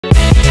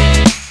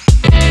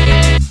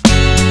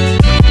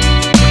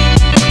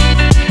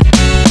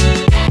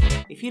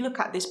you look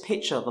at this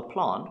picture of a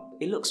plant,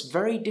 it looks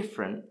very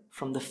different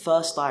from the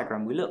first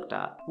diagram we looked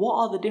at. What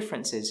are the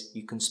differences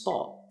you can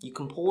spot? You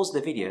can pause the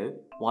video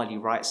while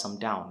you write some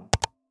down.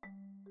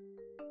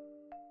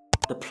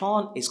 The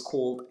plant is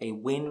called a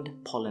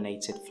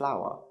wind-pollinated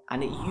flower,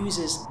 and it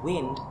uses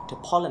wind to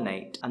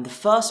pollinate. And the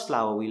first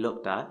flower we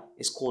looked at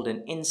is called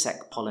an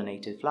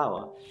insect-pollinated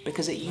flower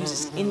because it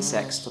uses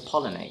insects to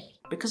pollinate.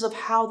 Because of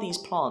how these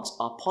plants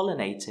are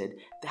pollinated,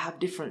 they have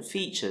different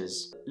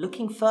features.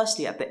 Looking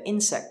firstly at the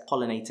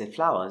insect-pollinated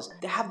flowers,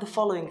 they have the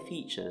following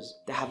features.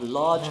 They have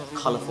large,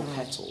 colourful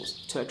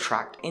petals to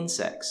attract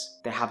insects.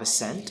 They have a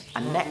scent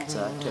and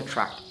nectar to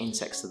attract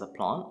insects to the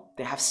plant.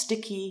 They have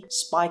sticky,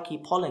 spiky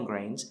pollen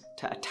grains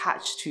to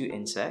attach to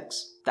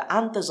insects. The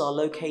anthers are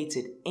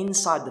located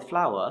inside the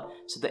flower,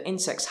 so the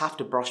insects have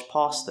to brush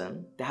past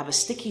them. They have a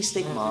sticky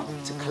stigma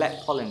to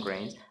collect pollen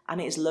grains, and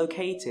it is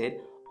located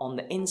on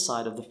the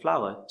inside of the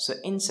flower, so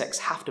insects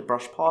have to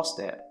brush past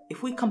it.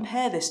 If we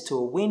compare this to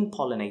a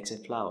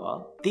wind-pollinated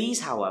flower,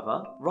 these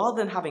however, rather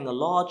than having a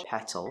large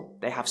petal,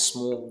 they have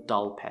small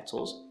dull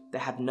petals, they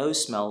have no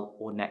smell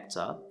or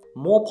nectar,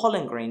 more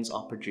pollen grains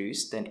are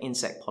produced than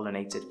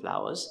insect-pollinated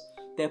flowers.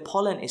 Their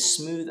pollen is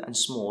smooth and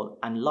small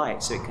and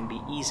light, so it can be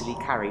easily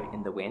carried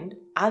in the wind.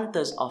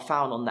 Anthers are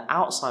found on the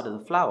outside of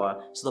the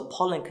flower, so the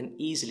pollen can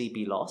easily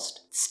be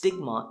lost.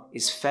 Stigma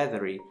is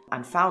feathery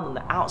and found on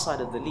the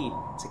outside of the leaf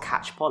to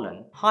catch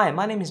pollen. Hi,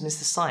 my name is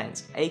Mr.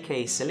 Science,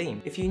 aka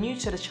Salim. If you're new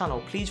to the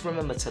channel, please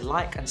remember to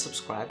like and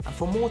subscribe. And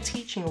for more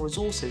teaching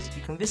resources,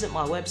 you can visit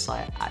my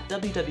website at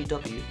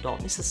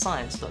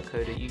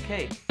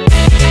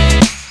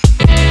www.mrscience.co.uk.